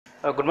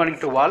Good morning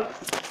to all.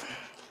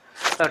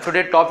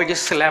 Today topic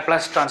is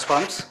Laplace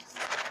transforms.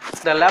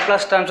 The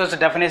Laplace transforms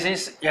definition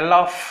is L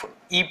of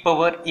e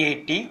power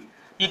at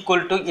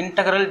equal to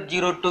integral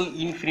 0 to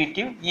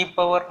infinity e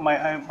power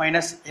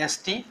minus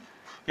st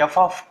f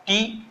of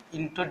t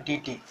into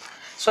dt.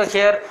 So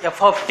here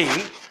f of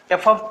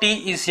t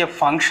is a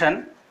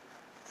function.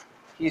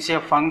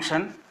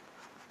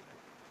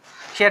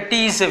 Here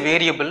t is a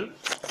variable.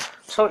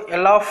 So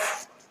L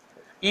of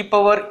e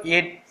power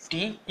at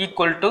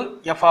equal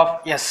to f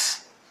of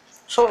s.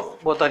 So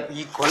both are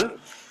equal.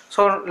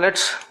 So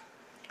let's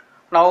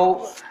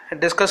now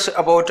discuss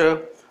about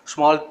a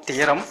small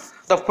theorem.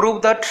 The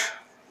proof that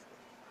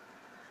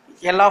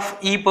L of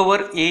e power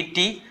at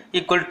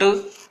equal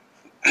to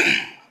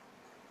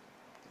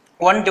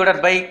 1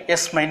 divided by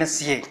s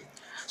minus a.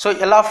 So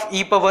L of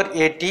e power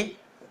at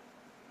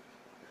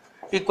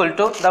equal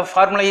to, the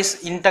formula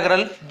is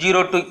integral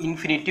 0 to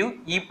infinity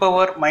e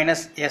power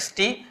minus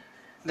st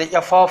the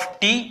f of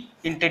t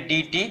into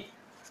dt.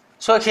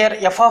 So here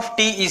f of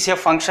t is a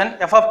function.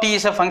 F of t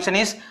is a function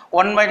is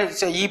 1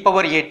 minus e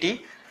power at.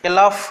 L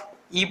of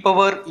e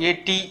power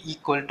at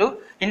equal to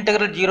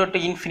integral 0 to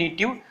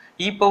infinity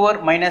e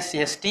power minus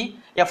st.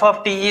 F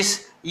of t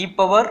is e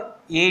power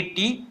at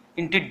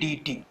into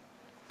dt.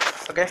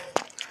 Okay.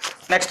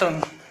 Next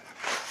one.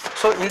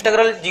 So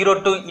integral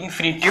 0 to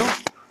infinity.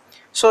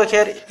 So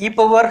here e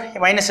power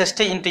minus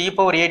st into e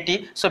power at.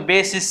 So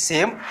base is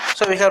same.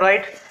 So we can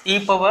write e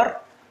power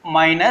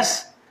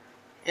minus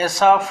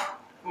s of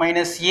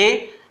minus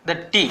a the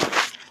t.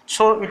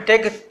 So we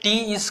take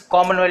t is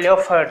common value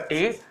of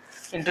t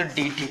into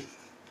dt.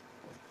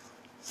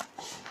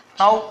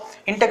 Now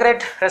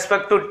integrate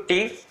respect to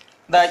t,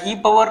 the e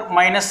power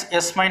minus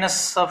s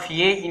minus of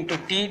a into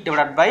t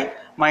divided by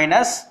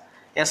minus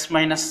s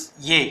minus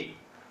a.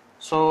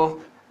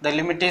 So the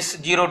limit is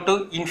 0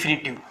 to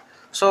infinity.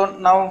 So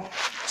now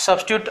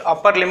substitute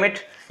upper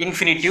limit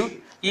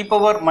infinity e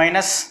power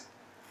minus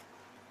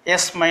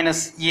s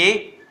minus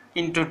a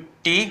into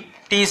t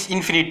is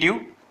infinity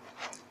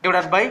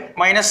divided by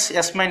minus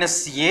s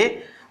minus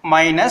a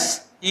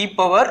minus e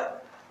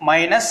power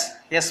minus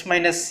s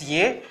minus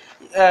a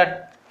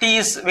t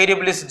is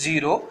variable is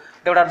 0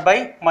 divided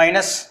by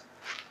minus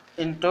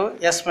into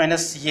s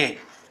minus a.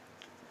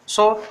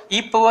 So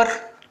e power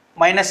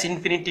minus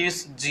infinity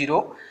is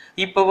 0,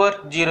 e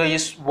power 0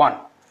 is 1.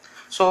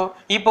 So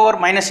e power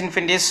minus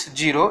infinity is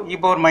 0, e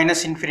power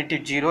minus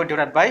infinity 0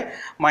 divided by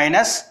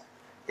minus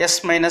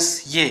s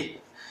minus a.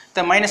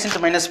 The minus into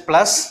minus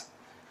plus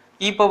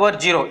e power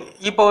 0.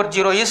 E power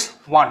 0 is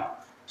 1.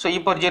 So e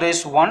power 0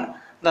 is 1.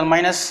 Then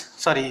minus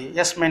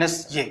s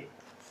minus a.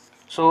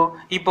 So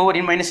e power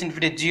in minus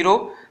infinity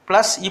 0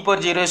 plus e power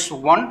 0 is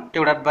 1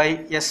 divided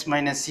by s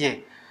minus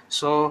a.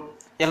 So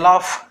L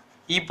of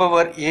e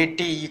power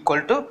at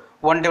equal to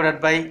 1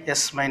 divided by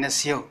s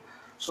minus a.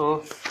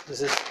 So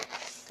this is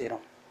theorem.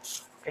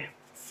 Okay.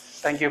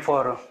 Thank you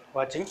for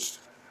watching.